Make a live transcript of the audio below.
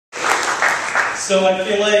So I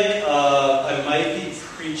feel like I might be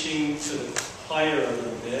preaching to the choir a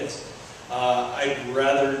little bit. I'd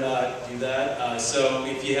rather not do that. So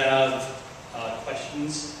if you have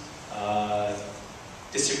questions,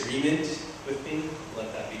 disagreement with me,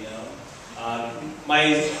 let that be known.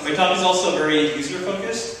 My talk is also very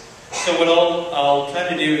user-focused. So what I'll try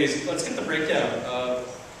to do is, let's get the breakdown of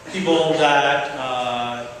people that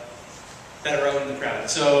are out in the crowd.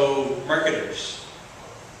 So marketers.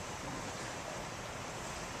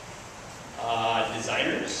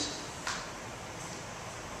 Designers,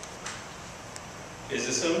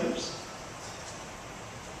 business owners,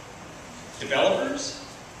 developers.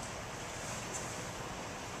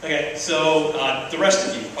 Okay, so the rest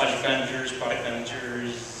of you, project managers,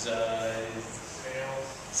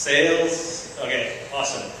 sales. Okay,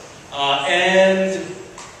 awesome. And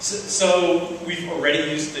so we've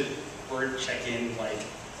already used the word check-in like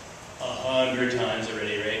 100 times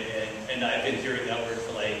already, right? And I've been hearing that word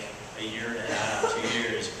for like a year and a half, 2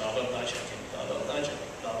 years, blah, blah, blah, check-in, blah, blah, blah, check-in,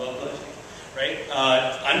 blah, blah, blah, check-in, right?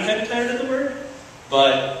 I'm kind of tired of the word,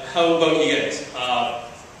 but how about you guys?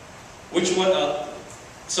 Which one,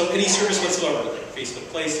 so any service whatsoever, like Facebook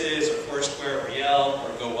Places, or Foursquare, or Yelp, or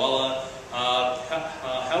GoWalla,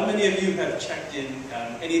 how many of you have checked in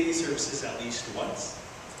any of these services at least once?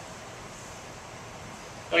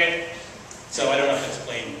 Okay, so I don't have to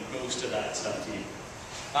explain most of that stuff to you.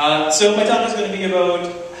 So my talk is going to be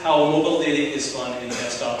about how mobile dating is fun and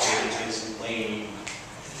desktop dating is lame.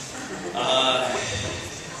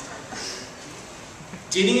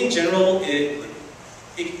 Dating in general, it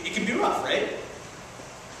can be rough, right?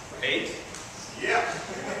 Right? Yeah.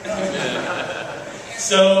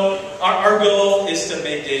 So our goal is to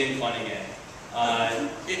make dating fun again.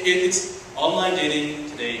 It's online dating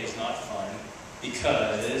today is not fun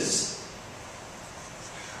because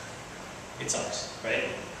it sucks, right?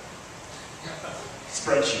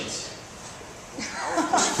 Spreadsheets,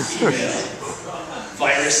 email,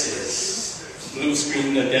 viruses, blue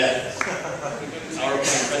screen to death,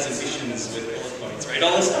 PowerPoint presentations with bullet points, right?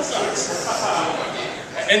 All this stuff sucks.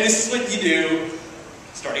 And this is what you do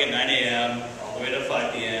starting at 9 a.m. all the way to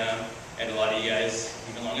 5 p.m. and a lot of you guys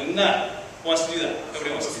even longer than that wants to do that.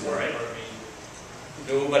 Nobody wants to do that, right?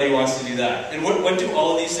 Nobody wants to do that. And what do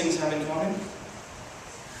all of these things have in common?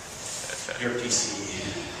 Your PC.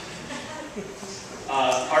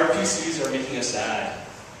 Our PCs are making us sad,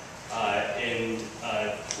 and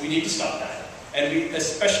we need to stop that. And we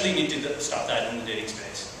especially need to stop that in the dating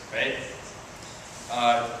space, right?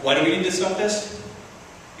 Why do we need to stop this?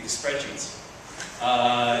 Because spreadsheets.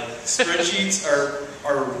 Spreadsheets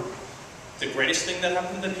are the greatest thing that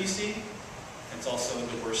happened to the PC. It's also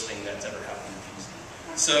the worst thing that's ever happened to the PC.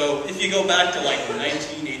 So if you go back to like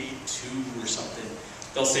 1982 or something,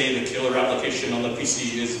 they'll say the killer application on the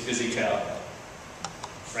PC is VisiCalc,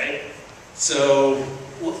 right? So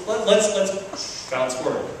let's bounce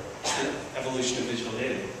forward to the evolution of digital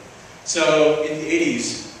dating. So in the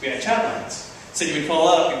 80s, we had chat lines. So you would call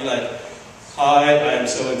up, you'd be like, "Hi, I'm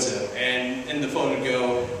so-and-so," and the phone would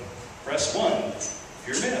go, "Press 1 if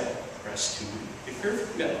you're male, press 2 if you're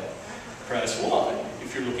female, press 1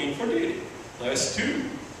 if you're looking for dating, press 2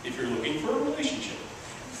 if you're looking for a relationship,"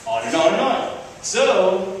 on and on and on.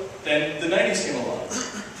 So then the 90s came along,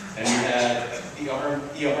 and we had the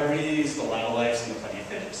Harmonies, the Lalalites, and the Plenty of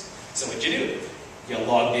Fish. So what'd you do? You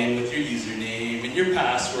logged in with your username and your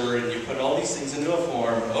password, and you put all these things into a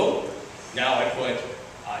form. Oh, now I put,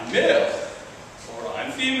 "I'm male," or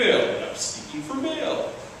 "I'm female," and I'm seeking for male,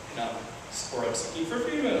 or I'm seeking for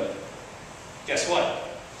female. Guess what?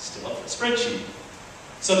 Still up for spreadsheet.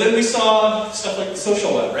 So then we saw stuff like the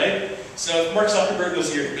social web, right? So if Mark Zuckerberg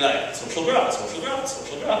was here, he'd be like, social graph, da,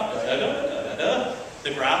 da, da, da, da.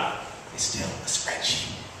 The graph is still a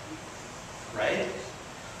spreadsheet, right?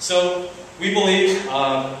 So we believe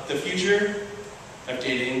the future of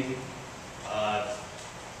dating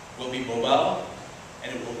will be mobile,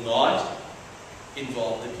 and it will not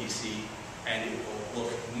involve the PC, and it will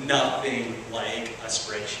look nothing like a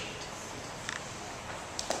spreadsheet.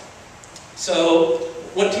 So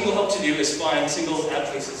what Tingle helped to do is find single app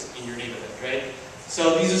places in your neighborhood, right?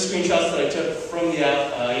 So these are screenshots that I took from the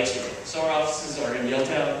app yesterday. So our offices are in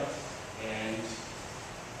Yaletown, and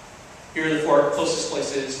here are the 4 closest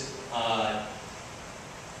places,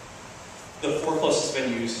 the 4 closest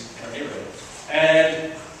venues in our neighborhood.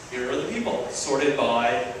 And here are the people, sorted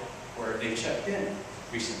by where they checked in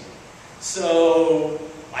recently. So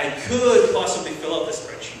I could possibly fill out this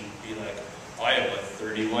spreadsheet and be like, I am a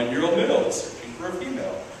 31-year-old male searching for a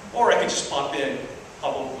female. Or I could just pop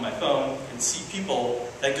up my phone and see people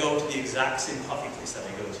that go to the exact same coffee place that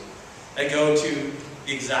I go to. I go to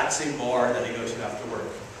the exact same bar that I go to after work.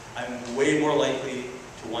 I'm way more likely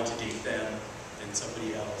to want to date them than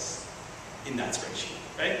somebody else in that spreadsheet,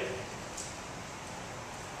 right?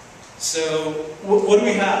 So what do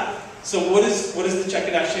we have? So what does the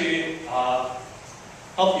check-in actually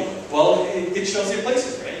help you with? Well, it shows you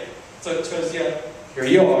places, right? So it shows you, here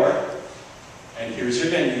you are, and here's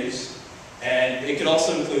your venues, and it could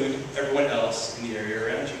also include everyone else in the area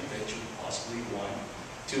around you that you possibly want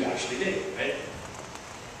to actually date, right?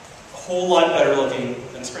 A whole lot better looking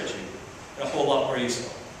than a spreadsheet, and a whole lot more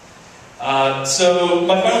useful. So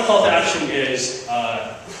my final call to action is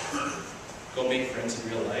go make friends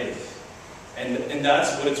in real life. And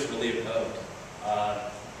that's what it's really about.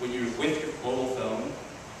 When you're with your mobile phone,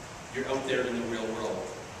 you're out there in the real world.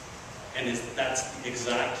 And that's the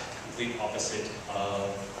exact complete opposite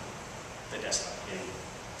of the desktop game.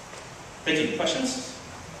 Thank you. Questions?